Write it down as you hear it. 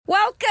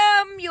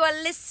you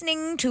are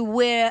listening to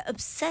We're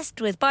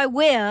Obsessed With. By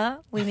we're,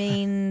 we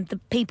mean the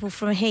people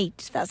from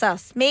Heat. That's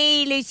us.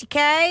 Me, Lucy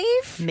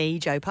Cave. Me,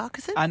 Joe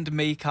Parkinson. And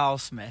me, Carl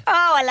Smith.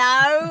 Oh,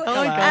 hello.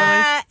 Hello,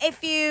 guys.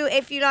 If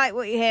you like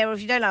what you hear, or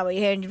if you don't like what you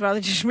hear and you'd rather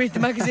just read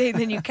the magazine,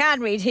 then you can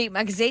read Heat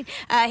magazine.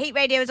 Heat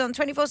Radio is on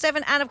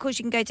 24/7, and of course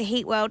you can go to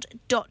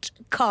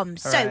heatworld.com.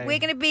 So we're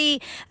going to be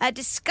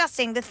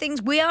discussing the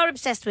things we are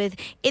obsessed with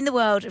in the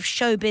world of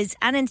showbiz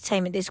and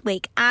entertainment this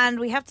week, and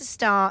we have to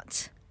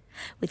start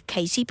with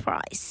Katie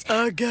Price.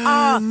 Again.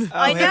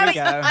 I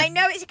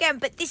know it's again,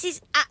 but this is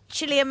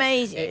actually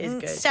amazing. It is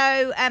good.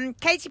 So,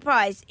 Katie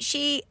Price,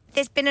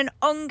 there's been an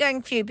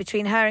ongoing feud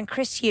between her and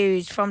Chris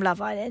Hughes from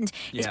Love Island.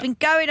 It's been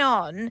going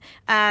on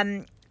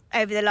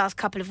over the last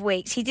couple of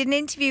weeks. He did an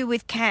interview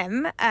with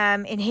Kem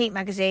in Heat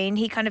magazine.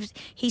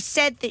 He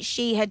said that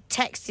she had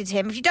texted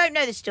him. If you don't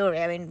know the story,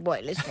 I mean,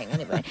 what, listening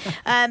anyway.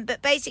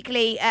 But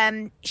basically,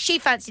 she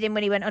fancied him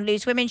when he went on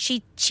Loose Women.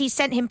 She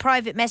sent him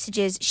private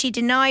messages.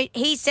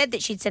 He said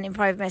that she'd sent him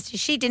private messages.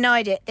 She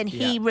denied it. Then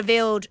he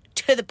revealed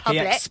to the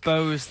public. He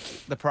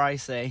exposed the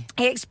Pricey.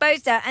 He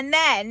exposed her. And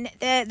then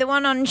the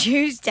one on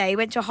Tuesday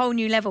went to a whole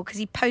new level because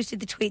he posted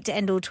the tweet to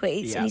end all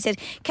tweets. And he said,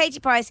 Katie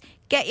Price,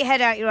 get your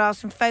head out your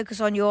ass and focus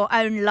on your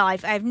own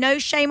life. I have no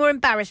shame or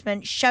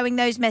embarrassment showing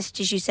those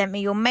messages you sent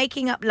me. You're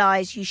making up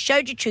lies. You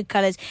showed your true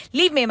colours.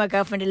 Leave me and my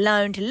girlfriend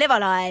alone to live our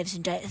lives,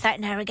 and don't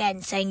threaten her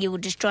again saying you will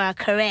destroy our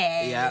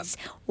careers. Yeah.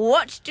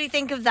 What do you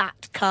think of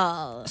that,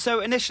 Carl? So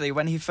initially,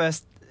 when he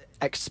first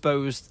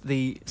exposed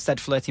the said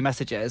flirty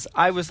messages,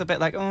 I was a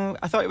bit like,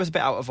 I thought it was a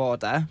bit out of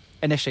order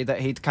initially that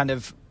he'd kind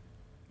of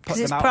put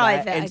them out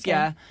private, there.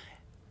 Yeah.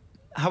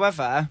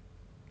 However,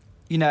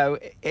 you know,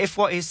 if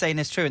what he's saying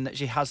is true and that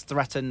she has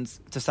threatened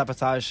to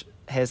sabotage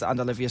his and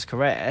Olivia's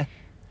career,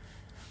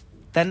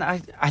 then I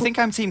think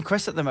I'm Team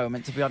Chris at the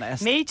moment, to be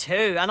honest. Me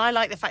too, and I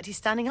like the fact he's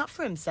standing up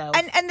for himself.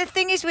 And the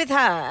thing is with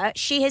her,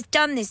 she has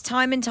done this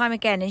time and time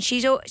again, and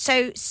she's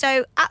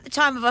so at the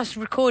time of us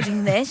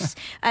recording this,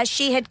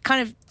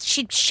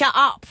 she'd shut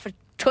up for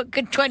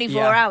good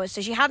 24 hours,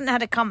 so she hadn't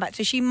had a comeback,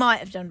 so she might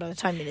have done by the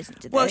time you listen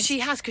to this. Well, she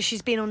has, because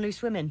she's been on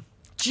Loose Women.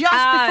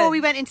 Just before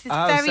we went into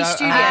this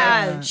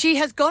studio, she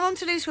has gone on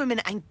to Loose Women,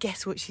 and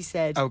guess what she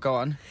said? Oh, go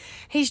on.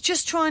 He's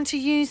just trying to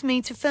use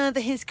me to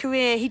further his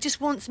career. He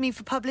just wants me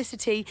for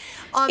publicity.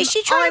 Is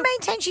she trying to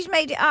maintain she's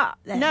made it up,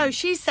 then? No,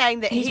 she's saying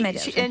that He's made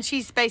it up. and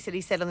she's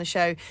basically said on the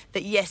show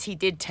that yes, he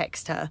did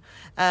text her,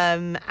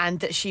 and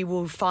that she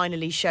will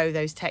finally show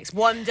those texts.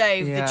 One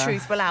day the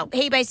truth will out.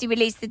 He basically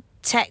released the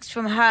text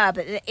from her,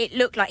 but it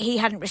looked like he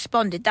hadn't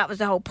responded. That was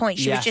the whole point.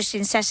 She was just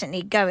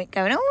incessantly going,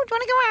 oh, do you want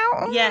to go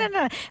out? Oh, yeah.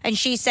 No. And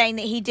she's saying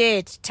that he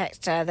did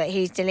text her, that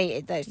he's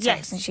deleted those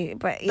texts. Yes.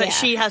 But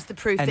she has the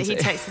proof that he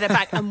texted her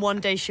back, and one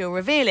day she'll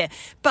reveal it.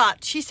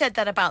 But she said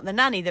that about the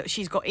nanny, that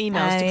she's got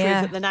emails to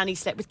prove that the nanny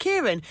slept with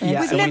Kieran. Yeah.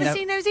 We've never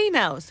seen those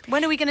emails.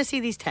 When are we going to see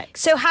these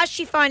texts? So has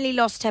she finally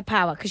lost her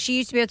power? Because she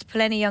used to be able to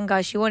pull any young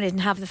guy she wanted and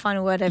have the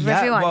final word over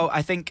everyone. Well,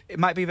 I think it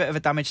might be a bit of a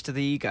damage to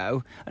the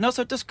ego. And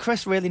also, does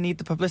Chris really need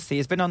the publicity?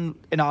 He's been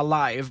in our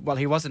live, well,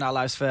 he was in our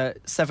lives for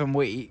 7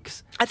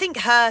 weeks. I think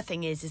her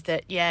thing is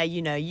that,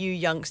 you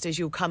youngsters,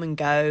 you'll come and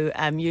go.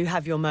 You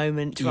have your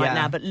moment right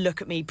now, but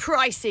look at me,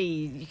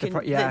 Pricey. You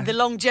can, the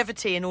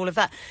longevity and all of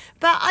that.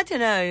 But I don't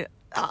know.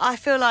 I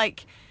feel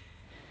like...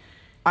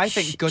 I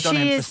think good on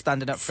him for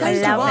standing up for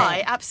himself. So do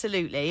I,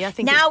 absolutely. I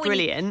think it's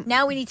brilliant.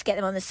 Now we need to get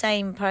them on the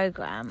same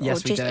programme, or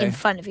just in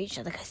front of each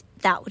other, because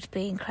that would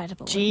be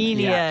incredible.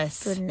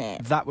 Genius. Wouldn't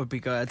it? That would be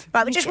good.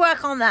 Right, we'll just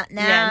work on that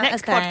now. Yeah,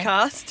 next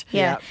podcast.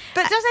 Yeah.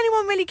 But does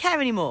anyone really care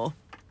anymore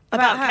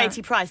about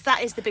Katie Price?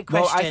 That is the big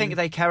question. Well, I think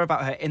they care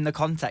about her in the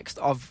context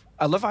of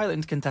a Love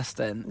Island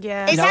contestant.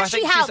 Yeah. It's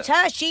actually helped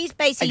her. She's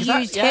basically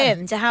used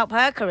him to help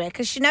her career,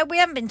 because, we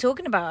haven't been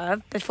talking about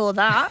her before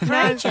that for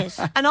ages.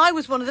 And I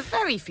was one of the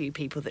very few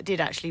people that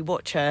did actually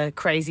watch her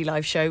crazy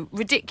live show,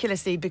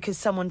 ridiculously, because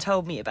someone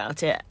told me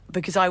about it,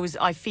 because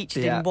I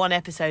featured in one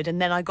episode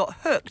and then I got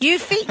hooked. You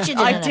featured in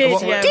I did,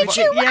 Did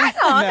you? Hang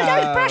on,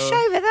 don't brush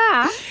over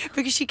that.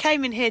 Because she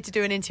came in here to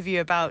do an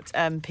interview about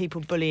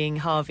people bullying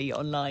Harvey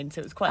online,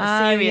 so it was quite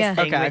a serious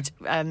thing. Okay.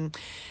 Which,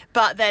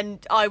 but then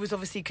I was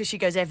obviously, because she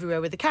goes everywhere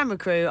with the camera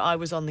crew, I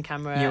was on the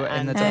camera. You were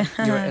in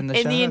the in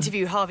show. the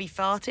interview, Harvey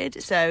farted,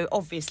 so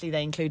obviously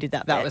they included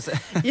that bit. That was it.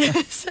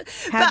 Yes.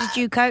 How did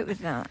you cope with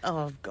that?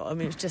 Oh, God, I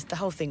mean, it was just, the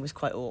whole thing was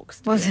quite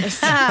awkward. Was it?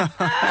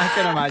 I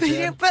can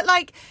imagine. But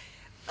like,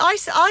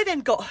 I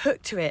then got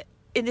hooked to it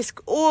in this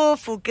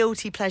awful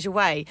guilty pleasure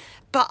way,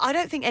 but I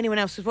don't think anyone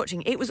else was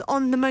watching. It was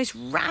on the most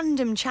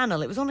random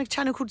channel. It was on a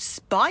channel called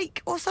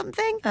Spike or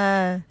something.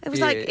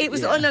 It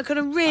was on a kind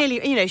of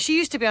really, she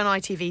used to be on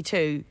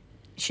ITV2.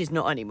 She's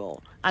not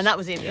anymore, and that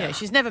was it.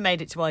 She's never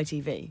made it to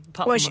ITV.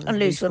 Apart from on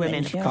Loose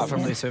Women. Apart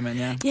from Loose Women,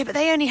 yeah, but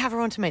they only have her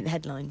on to make the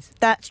headlines.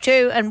 That's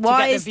true, and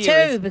wise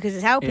too, because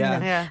it's helping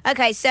them. Yeah.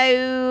 Okay,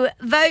 so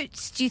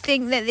votes. Do you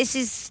think that this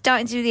is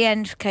starting to be the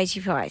end for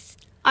Katie Price?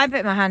 I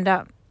put my hand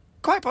up.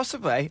 Quite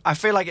possibly. I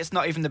feel like it's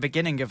not even the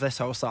beginning of this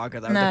whole saga,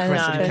 though. No, the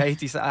Chris no. and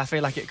Katie. I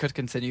feel like it could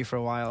continue for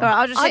a while. All right,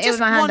 I'll just sit here with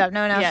my hand up.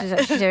 No one else is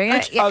actually doing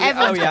it.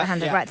 Everyone's got a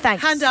hand up. Right,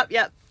 thanks. Hand up,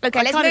 yep. Okay,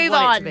 I let's kind of move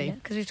want it on to be.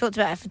 because we've talked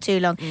about it for too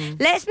long.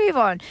 Let's move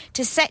on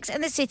to Sex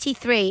and the City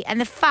 3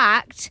 and the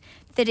fact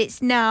that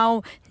it's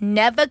now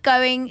never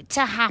going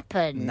to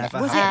happen. Never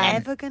Was it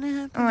happened. ever going to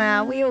happen?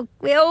 Well,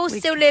 we all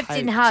still lived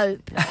in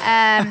hope.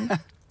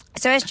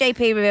 So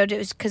SJP revealed it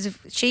was because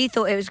she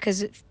thought it was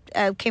because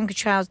of Kim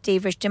Cattrall's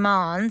diva-ish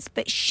demands,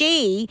 but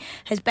she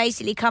has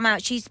basically come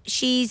out.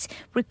 She's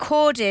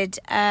recorded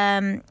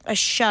a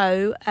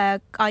show,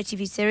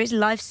 ITV series,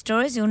 Life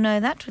Stories. You'll know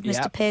that with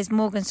Mr. Piers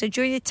Morgan. So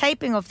during the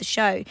taping of the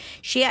show,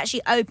 she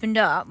actually opened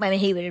up. I mean,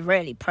 he would have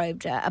really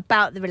probed her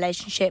about the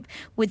relationship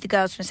with the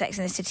girls from Sex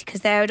and the City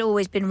because there had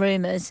always been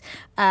rumours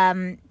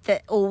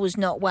that all was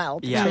not well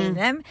between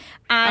them,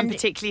 and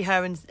particularly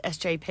her and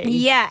SJP.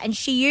 Yeah, and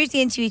she used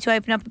the interview to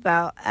open up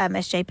about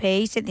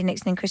SJP, Cynthia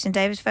Nixon and Kristen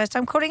Davis, first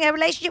time calling her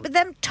relationship with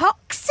them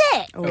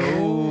toxic.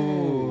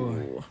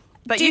 Ooh.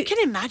 But you can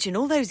imagine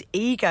all those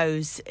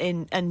egos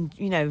and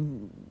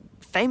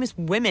famous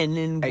women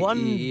in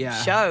one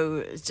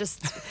show.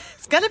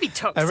 It's going to be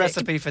toxic. A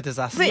recipe for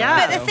disaster.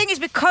 But the thing is,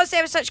 because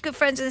they were such good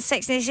friends in the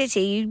Sex and the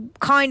City, you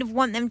kind of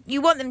want them.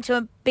 You want them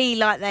to be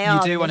like they are.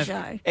 You do on want the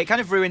show. It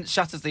kind of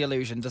shatters the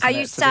illusion, doesn't it? Are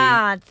you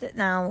sad that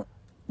now,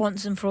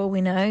 once and for all,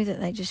 we know that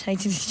they just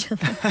hated each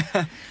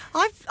other?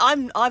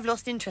 I've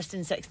lost interest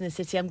in Sex and the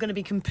City. I'm going to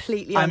be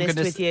completely honest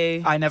with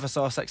you. I never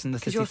saw Sex and the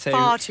City 2. Because you're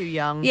far too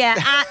young. Yeah,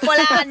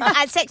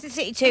 and Sex and the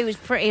City 2 was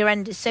pretty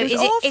horrendous. So is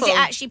it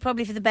actually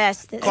probably for the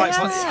best? Quite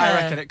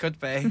I reckon it could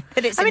be.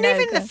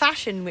 Even the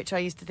fashion, which I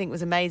used to think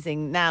was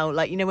amazing, now,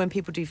 when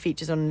people do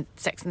features on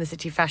Sex and the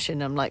City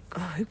fashion, I'm like, oh,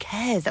 who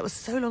cares? That was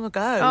so long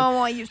ago. Oh,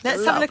 I used to Let's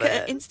love have a look it.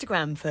 at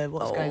Instagram for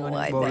what's going on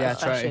in Well, yeah,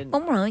 fashion. true.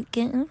 All right.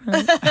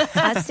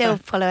 I still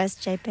follow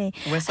SJP.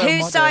 We're so Whose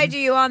modern. side are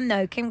you on,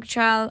 though? Kim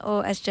Cattrall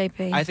or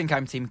SJP? I think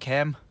I'm Team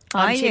Kim.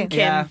 I'm Team Kim.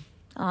 Yeah.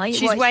 Are you?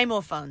 She's way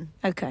more fun.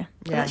 Okay.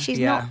 Yeah. Well, she's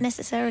not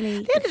necessarily...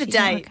 At the end of the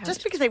day,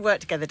 just because they work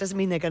together doesn't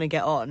mean they're going to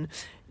get on.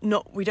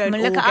 We don't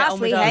all look get at us, on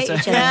we with hate us.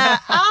 each other. Yeah,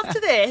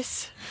 after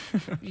this,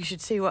 you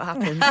should see what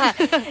happens.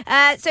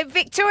 So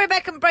Victoria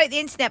Beckham broke the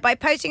internet by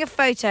posting a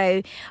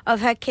photo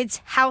of her kid's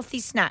healthy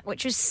snack,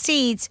 which was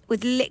seeds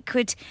with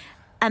liquid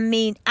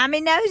aminos. I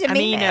don't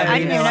even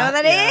know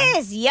what that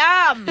is.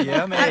 Yum.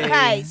 Yummy.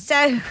 Okay,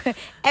 so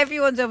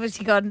everyone's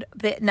obviously gone a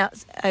bit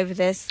nuts over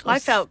this. I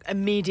felt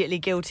immediately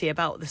guilty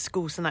about the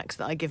school snacks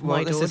that I give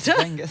my This is the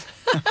daughter.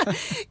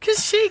 thing.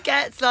 Because she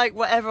gets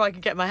whatever I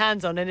can get my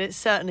hands on, and it's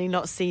certainly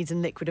not seeds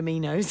and liquid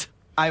aminos.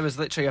 I was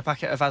literally a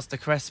packet of Asda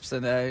crisps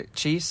and a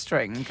cheese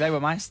string. They were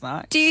my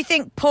snacks. Do you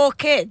think poor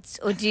kids,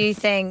 or do you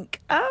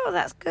think, oh,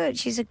 that's good,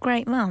 she's a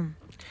great mum?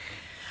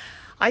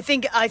 I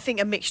think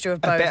a mixture of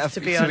both, to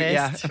be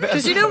honest.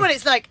 Because you know what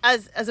it's like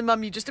as a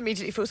mum, you just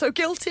immediately feel so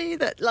guilty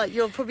that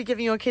you're probably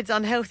giving your kids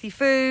unhealthy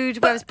food.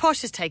 Whereas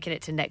Posh has taken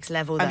it to next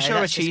level. Though. I'm sure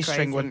That's a cheese just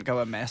string crazy. wouldn't go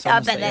amiss. I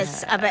Honestly.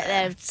 bet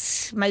they're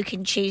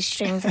smoking cheese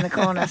strings in the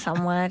corner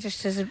somewhere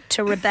just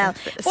to rebel.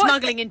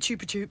 Smuggling in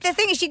Chupa Chups. The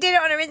thing is, she did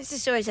it on her Insta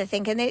stories, I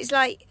think, and it was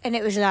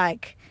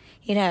like,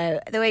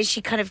 the way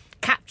she kind of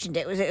captioned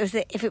it was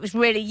if it was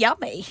really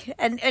yummy,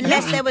 and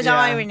unless there was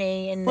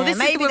irony in well, there. this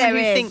Maybe is the there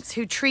woman is.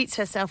 who treats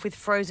herself with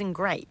frozen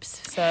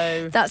grapes.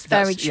 So That's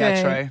very true.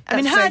 Yeah, true. I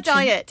mean, That's her very true.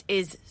 diet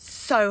is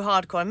so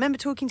hardcore. I remember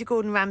talking to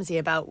Gordon Ramsay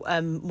about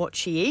what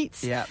she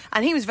eats. Yeah.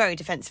 And he was very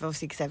defensive,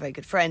 obviously, because they're very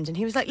good friends. And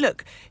he was like,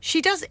 look,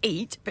 she does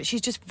eat, but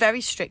she's just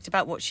very strict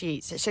about what she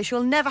eats. So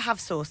she'll never have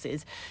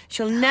sauces.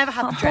 She'll never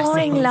have dressings.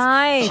 boring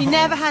life. She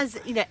never has,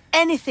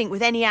 anything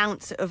with any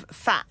ounce of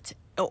fat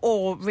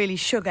or really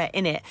sugar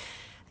in it.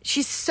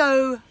 She's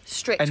so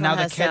strict And on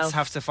now herself. the kids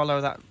have to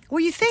follow that. Well,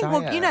 you think,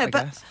 diet, I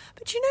but guess.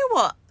 you know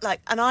what?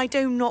 And I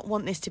do not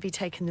want this to be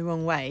taken the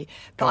wrong way,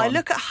 but Go I on.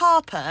 look at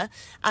Harper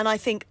and I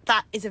think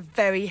that is a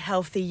very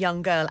healthy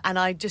young girl, and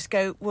I just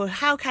go, well,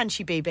 how can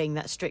she be being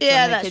that strict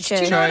Yeah, on her that's kids? true.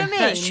 Do you know what I mean?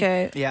 That's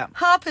true. Yeah.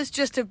 Harper's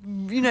just a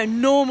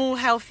normal,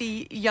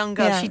 healthy young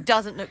girl. Yeah. She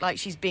doesn't look like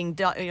she's being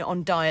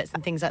on diets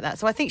and things like that.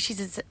 So I think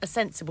she's a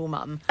sensible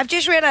mum. I've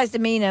just realised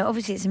amino.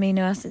 Obviously, it's amino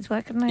acids.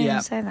 Why couldn't I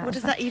even say that? What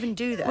does that even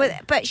do though? Well,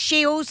 but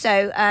she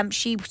also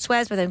she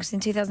swears by them because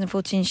in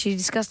 2014 she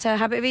discussed her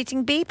habit of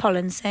eating bee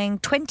pollen, saying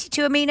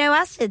 22 amino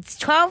acids,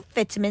 12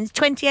 vitamins,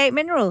 28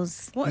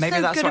 minerals. What's Maybe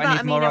so that's good what I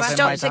about need more amino of acids?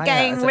 in my Stops her diet, I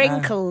getting don't know.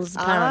 wrinkles.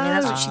 Apparently,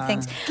 that's what she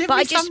thinks. Give But me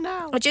I just, some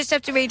now. I just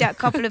have to read out a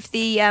couple of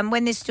the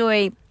when this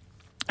story.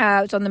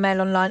 It's on the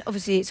Mail Online.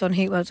 Obviously, it's on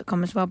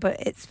heatworld.com as well, but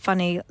it's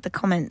funny, the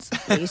comments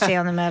that you see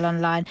on the Mail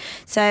Online.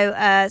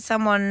 So,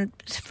 someone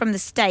from the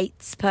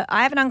States put,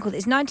 I have an uncle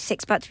that's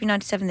 96, about to be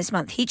 97 this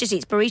month. He just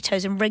eats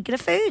burritos and regular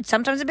food,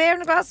 sometimes a beer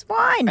and a glass of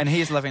wine. And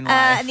he's living life.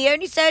 And the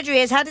only surgery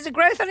he's had is a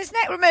growth on his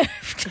neck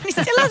removed. And he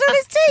still has all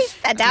his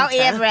teeth. I doubt he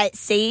ever ate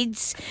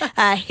seeds.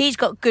 He's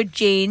got good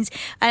genes.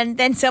 And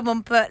then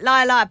someone put,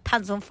 lie,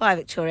 pants on fire,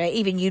 Victoria.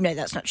 Even you know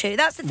that's not true.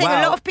 That's the thing. A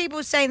Well- lot of people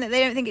are saying that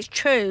they don't think it's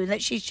true,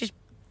 that she's just...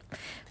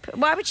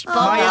 Why would she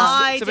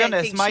bother? To be don't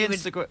honest, think my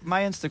she would-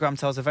 my Instagram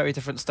tells a very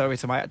different story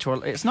to my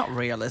actual. It's not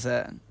real, is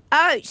it?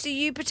 Oh, so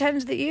you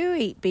pretend that you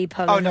eat bee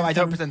pollen? Oh no, I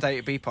don't and pretend I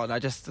eat bee pollen. I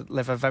just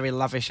live a very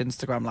lavish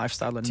Instagram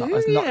lifestyle and Do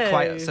not you?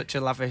 quite such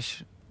a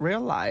lavish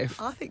real life.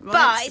 I think my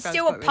But it's Instagram's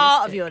still a quite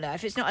part of realistic. your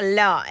life. It's not a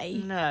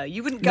lie. No,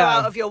 you wouldn't go No.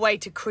 out of your way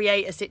to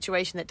create a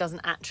situation that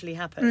doesn't actually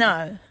happen.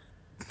 No.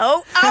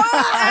 No,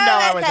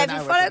 I let's wouldn't, have I you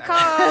follow wouldn't.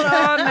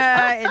 Carl on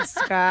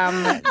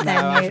Instagram. No,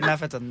 Then I've you-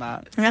 never done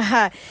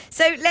that.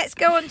 So let's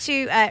go on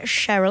to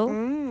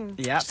Cheryl.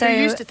 Yeah. So So-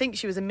 you used to think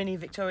she was a mini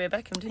Victoria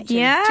Beckham, didn't you?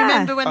 Yeah. Do you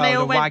remember when they Oh,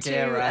 all the went wag to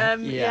era.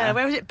 Yeah.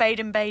 where was it?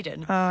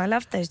 Baden. Oh, I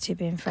love those two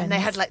being friends. And they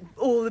had like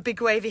all the big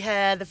wavy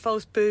hair, the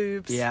false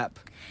boobs. Yep.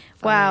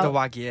 Wow. The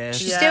wag years.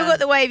 She's Yeah. still got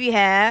the wavy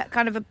hair,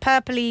 kind of a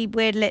purpley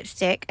weird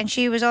lipstick, and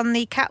she was on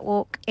the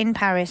catwalk in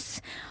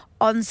Paris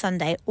on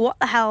Sunday. What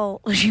the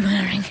hell was she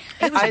wearing?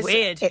 It was I-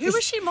 weird. it Who was-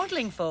 was she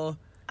modelling for?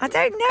 I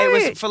don't know.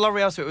 It was for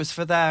L'Oreal, so it was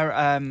for their.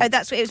 Oh,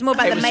 that's what it was more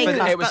about it the was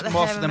makeup. it was about the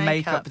more hair for the and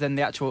makeup makeup. than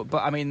the actual.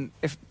 But I mean,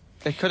 if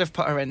they could have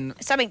put her in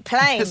Something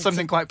plain.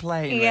 something quite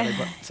plain, Yeah.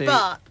 really.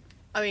 But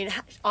I mean,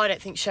 I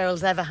don't think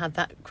Cheryl's ever had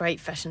that great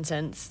fashion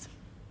sense.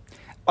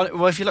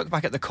 Well, if you look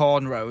back at the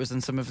cornrows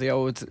and some of the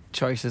old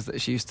choices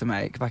that she used to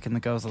make back in the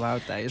Girls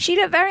Aloud days, She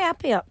looked very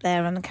happy up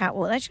there on the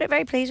catwalk. She looked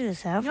very pleased with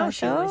herself. No, I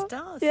she always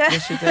thought. does. Yeah.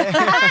 yes, she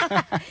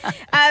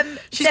did.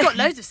 She's So- got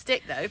loads of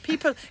stick though.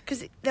 People,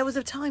 because there was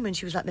a time when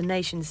she was like the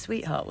nation's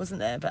sweetheart, wasn't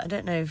there? But I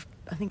don't know.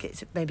 I think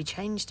it's maybe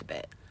changed a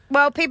bit.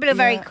 Well, people are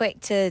very Yeah.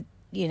 quick to,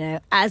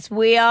 as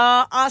we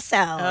are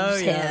ourselves. Oh,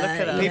 yeah, here,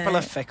 look at us. People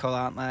are fickle,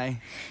 aren't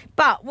they?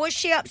 But was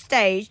she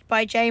upstaged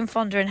by Jane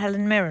Fonda and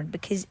Helen Mirren?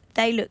 Because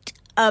they looked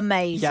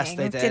amazing. Yes,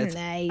 they did. Didn't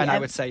they? And I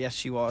would say yes,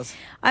 she was.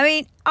 I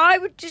mean, I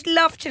would just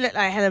love to look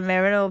like Helen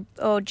Mirren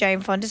or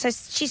Jane Fonda. So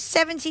she's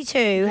 72,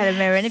 Helen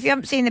Mirren. If you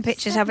haven't seen the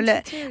pictures, have a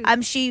look.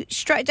 72. She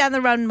strutted down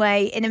the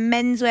runway in a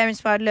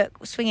menswear-inspired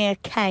look, swinging a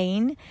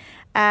cane.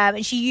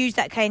 And she used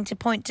that cane to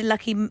point to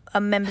lucky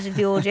members of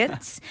the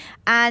audience.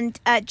 And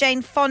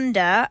Jane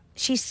Fonda,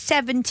 she's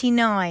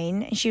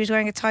 79, and she was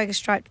wearing a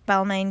tiger-striped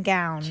Balmain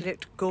gown. She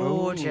looked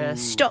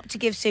gorgeous. Stopped to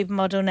give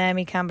supermodel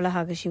Naomi Campbell a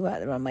hug as she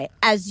worked the runway,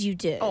 as you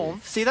do. Oh,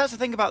 See, that's the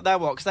thing about their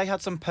walk, 'cause they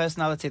had some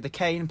personality. The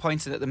cane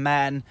pointed at the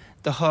men,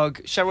 the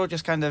hug. Cheryl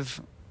just kind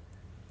of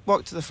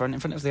walked to the front,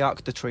 in front of the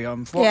Arc de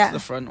Triomphe, walked Yeah. to the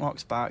front,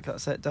 walks back,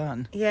 that's it,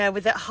 done. yeah,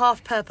 with that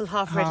half purple,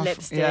 half red Half-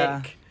 lipstick.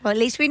 yeah. Well, at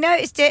least we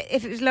noticed it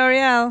if it was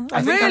L'Oreal. I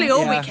And think really, I'm-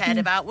 all we yeah. cared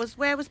about was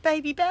where was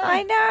Baby Bear.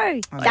 I know.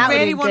 I That know. would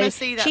really have want to been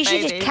see that She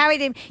should baby. have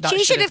carried him. That She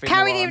should should have have been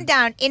carried the him one.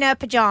 down in her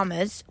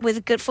pajamas with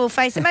a good full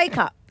face of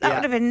makeup. That Yeah.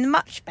 would have been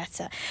much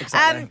better.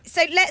 Exactly.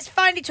 So let's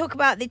finally talk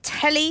about the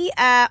telly.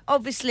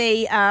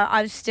 Obviously,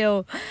 I'm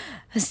still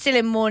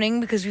in mourning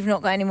because we've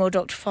not got any more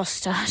Dr.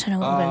 Foster. I don't know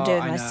what I'm going to do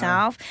with I know.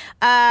 myself.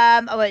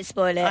 I won't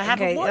spoil it. I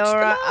haven't Okay, watched all the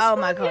right. last Oh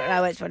my one god, yet. I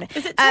won't spoil it.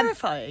 Is it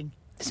terrifying?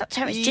 It's not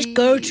terrible. It's just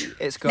good.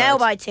 It's good. Nail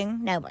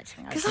biting.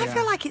 Because I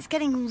feel like it's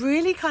getting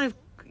really kind of.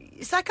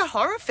 It's like a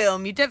horror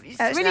film. It's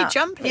really not.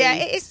 jumpy. Yeah,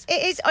 it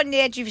is on the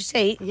edge of your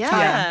seat.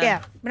 Yeah.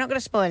 Yeah. We're not going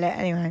to spoil it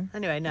anyway.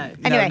 Anyway, no.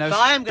 Anyway, no. But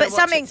I am going But to watch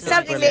something it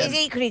tonight. that is Brilliant.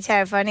 equally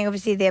terrifying,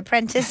 obviously, The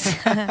Apprentice,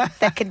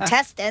 the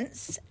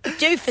contestants,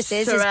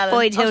 doofuses, Sir as Alan.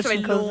 Boyd Oh, Hilton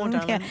sorry, calls Lord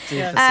them. Alan.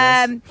 Yeah.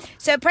 Doofuses.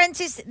 So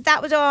Apprentice,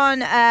 that was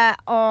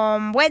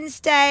on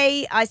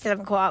Wednesday. I still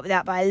haven't caught up with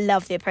that, but I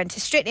love The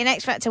Apprentice. Strictly and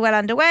X Factor well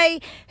underway.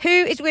 Who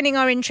is winning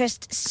our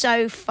interest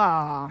so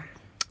far?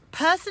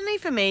 Personally,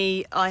 for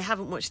me, I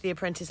haven't watched The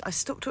Apprentice. I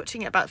stopped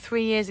watching it about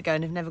 3 years ago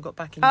and have never got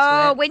back into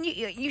Oh, it. when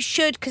you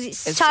should, because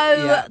it's It's-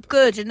 so yeah.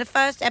 good. In the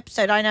first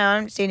episode, I know I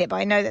haven't seen it, but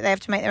I know that they have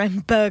to make their own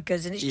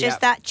burgers, and it's Yeah.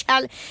 just that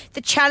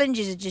the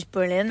challenges are just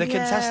brilliant. The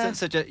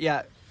contestants are just,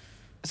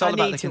 it's all I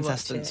about need the to watch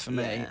contestants it, for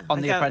me yeah. on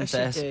I The don't- I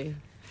Apprentice. should do.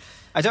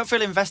 I don't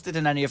feel invested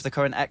in any of the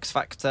current X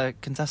Factor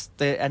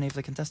any of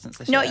the contestants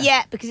this Not year.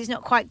 yet, because it's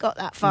not quite got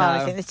that far. I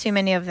No. think there's too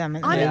many of them.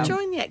 I'm Yeah.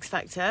 enjoying the X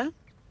Factor.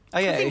 Oh,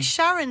 yeah. I think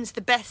Sharon's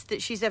the best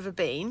that she's ever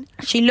been.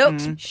 She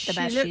looks the She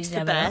best. looks she's the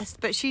ever best,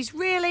 but she's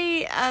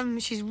really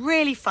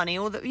funny.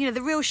 All the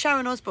real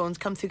Sharon Osbourne's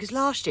come through, because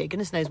last year,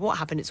 goodness knows what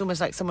happened. It's almost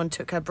like someone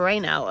took her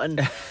brain out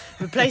and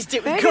replaced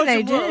it with Maybe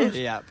cotton they wool. did.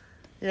 Yeah.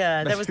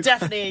 Yeah, there was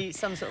definitely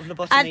some sort of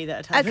lobotomy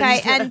that had happened.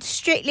 Okay, and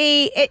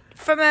strictly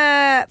from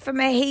a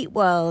Heat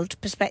World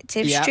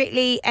perspective, Yeah.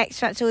 strictly X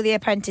Factor or The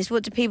Apprentice.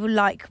 What do people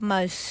like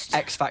most?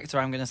 X Factor,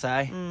 I'm going to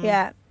say.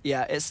 Yeah.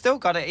 Yeah, it's still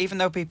got it, even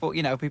though people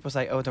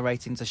say, oh, the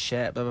ratings are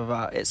shit, blah, blah,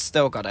 blah. It's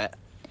still got it.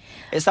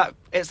 It's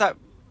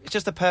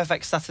just a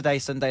perfect Saturday,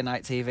 Sunday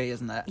night TV,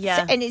 isn't it?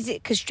 Yeah. And is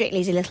it because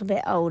Strictly's a little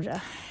bit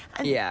older?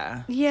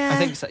 Yeah. Yeah. I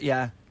think so,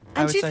 yeah.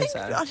 I And would do you say think, so.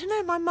 I don't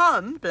know, my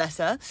mum, bless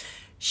her,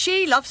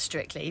 she loves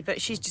Strictly,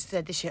 but she's just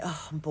said this year,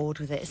 oh, I'm bored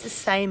with it. It's the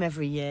same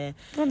every year.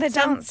 Well, they're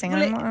So, dancing.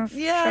 well, I'm it- not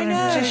yeah, I sure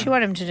know. what she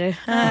want them to do.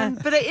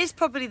 But it is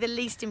probably the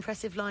least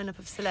impressive lineup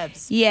of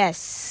celebs.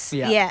 Yes,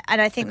 Yeah. yeah, and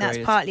I think that's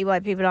Agreed. partly why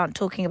people aren't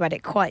talking about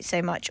it quite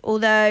so much.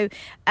 Although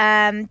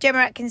Gemma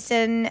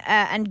Atkinson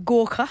and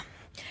Gorka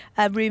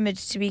are rumoured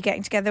to be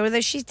getting together,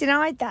 although she's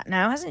denied that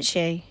now, hasn't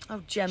she?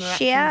 Oh, Gemma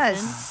She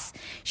Atkinson. has.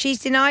 She's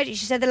denied it.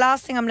 She said, the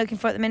last thing I'm looking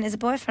for at the minute is a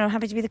boyfriend. I'm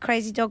happy to be the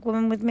crazy dog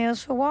woman with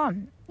meals for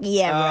one.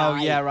 Yeah, Oh,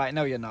 right. yeah, right.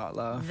 No, you're not,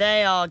 love.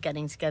 They are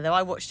getting together.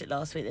 I watched it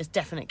last week. There's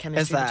definite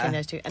chemistry Is there? between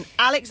those two. And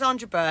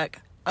Alexandra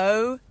Burke,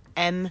 oh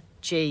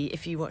OMG,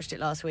 if you watched it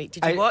last week.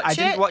 Did you watch it? I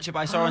didn't watch it, but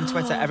I saw on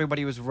Twitter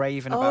everybody was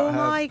raving about her.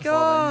 Oh my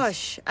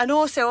gosh. And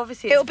also,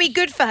 obviously... It'll be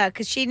good for her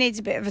because she needs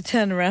a bit of a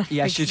turnaround.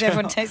 Yeah, because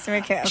everyone takes the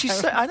mickey out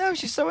of her. I know,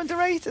 she's so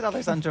underrated,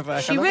 Alexandra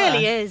Burke. She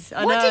really is.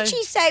 I know. What did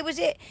she say? Was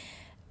it...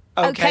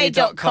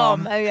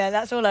 OK.com. Oh yeah,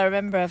 that's all I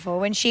remember her for.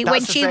 When she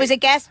was a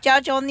guest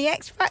judge on the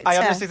X Factor. I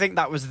honestly think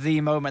that was the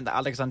moment that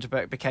Alexandra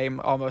Burke became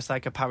almost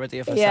like a parody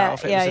of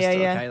herself. It was just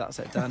okay, that's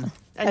it, done.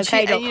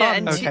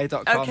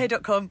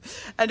 OK.com.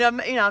 And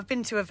I've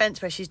been to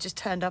events where she's just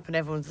turned up and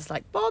everyone's just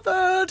like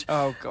bothered.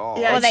 Oh god.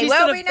 Yeah, well, they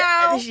will be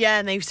now. Yeah,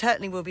 and they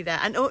certainly will be there.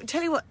 And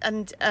tell you what,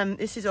 and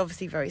this is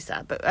obviously very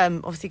sad, but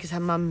obviously because her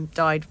mum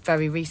died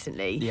very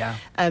recently. Yeah.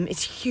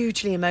 It's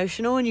hugely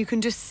emotional, and you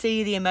can just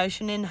see the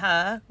emotion in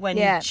her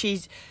when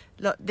she's.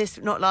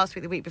 Not last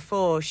week, the week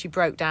before, she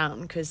broke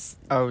down because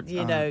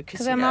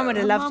because her mum would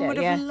have loved it. Would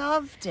have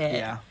loved it.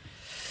 Yeah.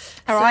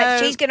 All right,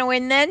 she's going to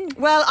win then.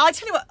 Well, I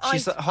tell you what,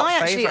 she's a I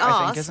hot actually favourite,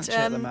 I think, asked isn't she,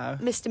 at the Mo?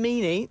 Mr.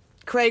 Meany,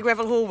 Craig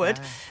Revel Horwood,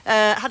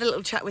 had a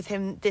little chat with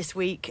him this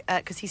week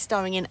because he's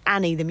starring in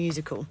Annie the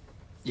musical.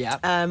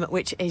 Yeah.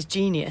 Which is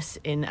genius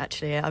in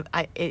actually.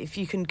 If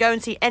you can go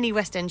and see any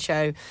West End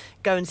show,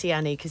 go and see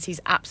Annie because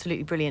he's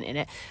absolutely brilliant in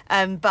it.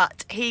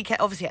 But he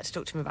obviously had to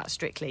talk to him about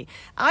Strictly.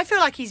 I feel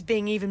like he's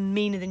being even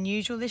meaner than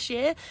usual this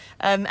year.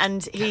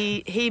 And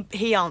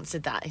he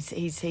answered that.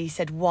 He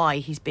said why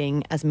he's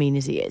being as mean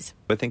as he is.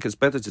 I think it's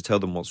better to tell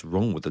them what's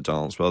wrong with the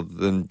dance rather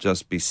than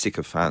just be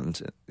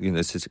sycophantic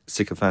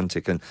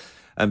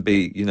and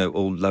be,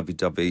 all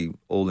lovey-dovey,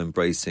 all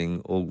embracing,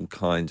 all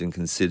kind and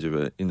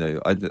considerate.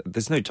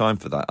 There's no time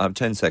for that. I have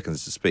 10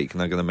 seconds to speak,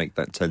 and I'm going to make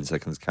that 10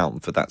 seconds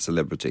count for that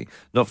celebrity.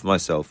 Not for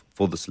myself,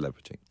 for the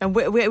celebrity. And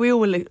we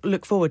all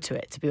look forward to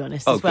it, to be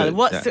honest, as well.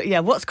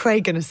 Good, what's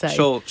Craig going to say?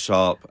 Short,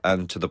 sharp,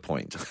 and to the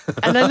point.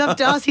 And I love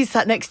Darcy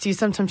sat next to you.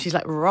 Sometimes she's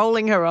like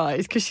rolling her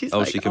eyes because she's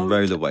she can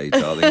roll away,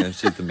 darling.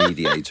 She's the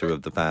mediator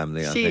of the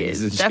family, I think.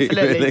 Is,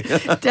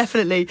 definitely.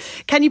 Definitely.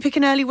 Can you pick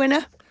an early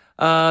winner?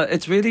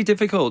 It's really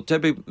difficult.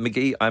 Debbie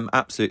McGee, I'm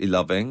absolutely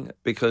loving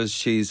because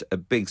she's a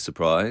big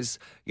surprise.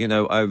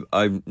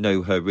 I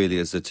know her really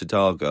as a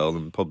Tadar girl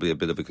and probably a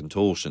bit of a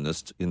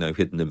contortionist,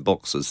 hidden in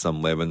boxes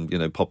somewhere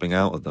and, popping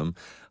out of them.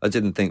 I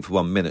didn't think for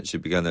 1 minute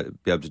she'd be going to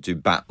be able to do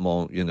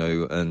battement,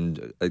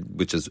 and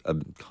which is a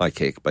high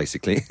kick,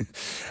 basically,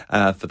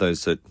 for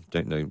those that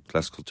don't know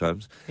classical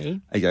terms. Me?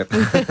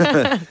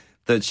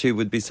 That she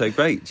would be so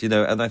great,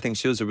 and I think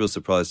she was a real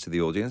surprise to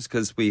the audience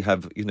because we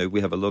have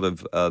a lot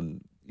of,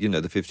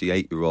 the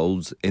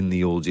 58-year-olds in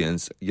the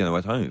audience,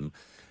 at home.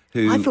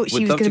 Who I thought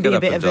she was going to be a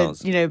bit of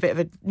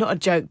a, not a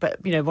joke,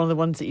 but, one of the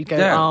ones that you go,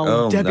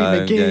 Debbie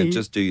McGee. Yeah,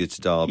 just do your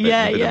Tadar bit,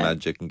 a bit of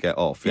magic and get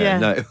off.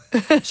 No,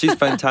 she's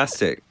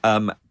fantastic.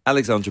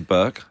 Alexandra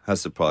Burke has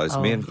surprised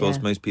me, and of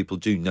course most people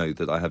do know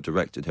that I have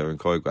directed her and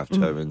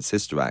choreographed her in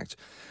Sister Act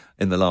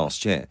in the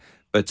last year.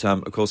 But,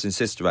 of course, in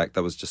Sister Act,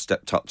 that was just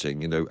step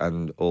touching,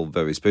 and all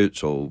very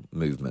spiritual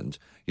movement,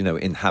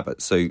 in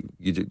habit. So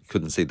you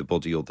couldn't see the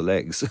body or the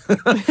legs.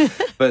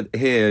 But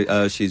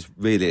here, she's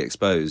really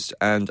exposed.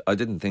 And I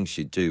didn't think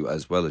she'd do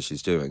as well as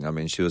she's doing. I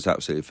mean, she was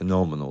absolutely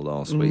phenomenal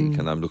last week.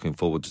 And I'm looking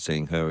forward to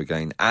seeing her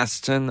again.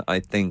 Aston, I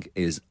think,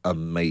 is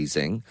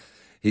amazing.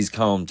 He's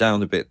calmed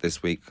down a bit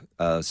this week,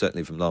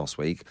 certainly from last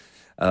week.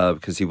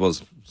 Because he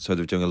was sort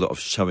of doing a lot of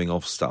showing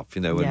off stuff,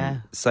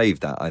 and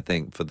saved that, I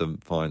think, for the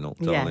final,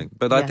 darling.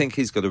 But I think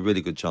he's got a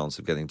really good chance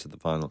of getting to the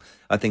final.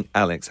 I think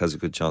Alex has a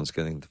good chance of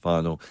getting to the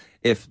final.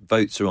 If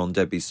votes are on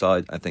Debbie's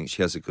side, I think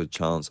she has a good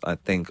chance. I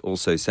think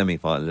also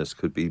semi-finalists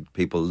could be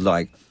people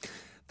like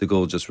the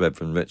gorgeous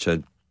Reverend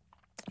Richard,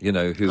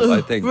 who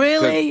I think...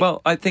 Really?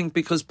 I think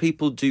because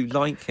people do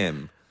like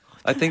him.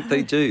 I think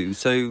they do,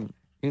 so...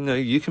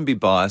 you can be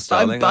biased,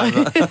 darling.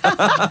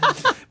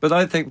 But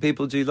I think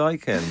people do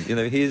like him.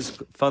 He is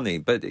funny,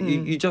 but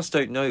you just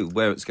don't know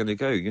where it's going to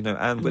go.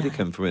 Anne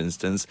Widdecombe, for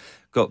instance,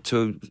 got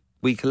to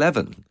week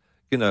 11.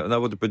 And I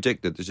would have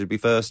predicted that she'd be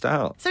first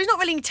out. So he's not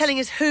really telling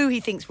us who he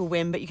thinks will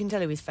win, but you can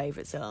tell who his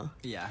favourites are.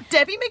 Yeah.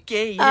 Debbie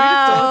McGee.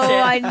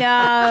 I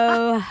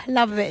know.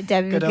 Love a bit of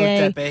Debbie Good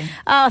McGee. Old Debbie.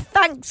 Oh,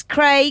 thanks,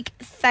 Craig.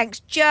 Thanks,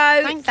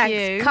 Joe. Thanks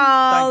you.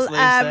 Carl. Thanks,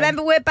 Lucy.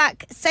 Remember, we're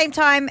back same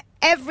time.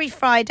 Every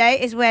Friday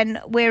is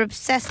when we're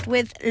obsessed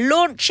with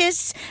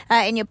launches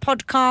in your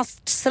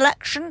podcast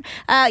selection.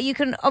 You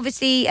can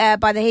obviously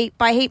buy the Heat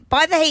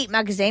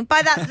magazine.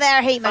 Buy that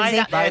there Heat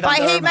magazine.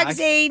 Buy Heat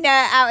magazine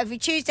out every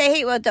Tuesday.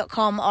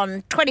 Heatworld.com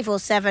on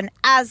 24/7.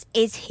 As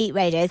is Heat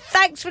Radio.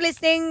 Thanks for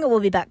listening.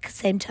 We'll be back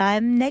same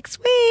time next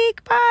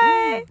week.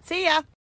 Bye. See ya.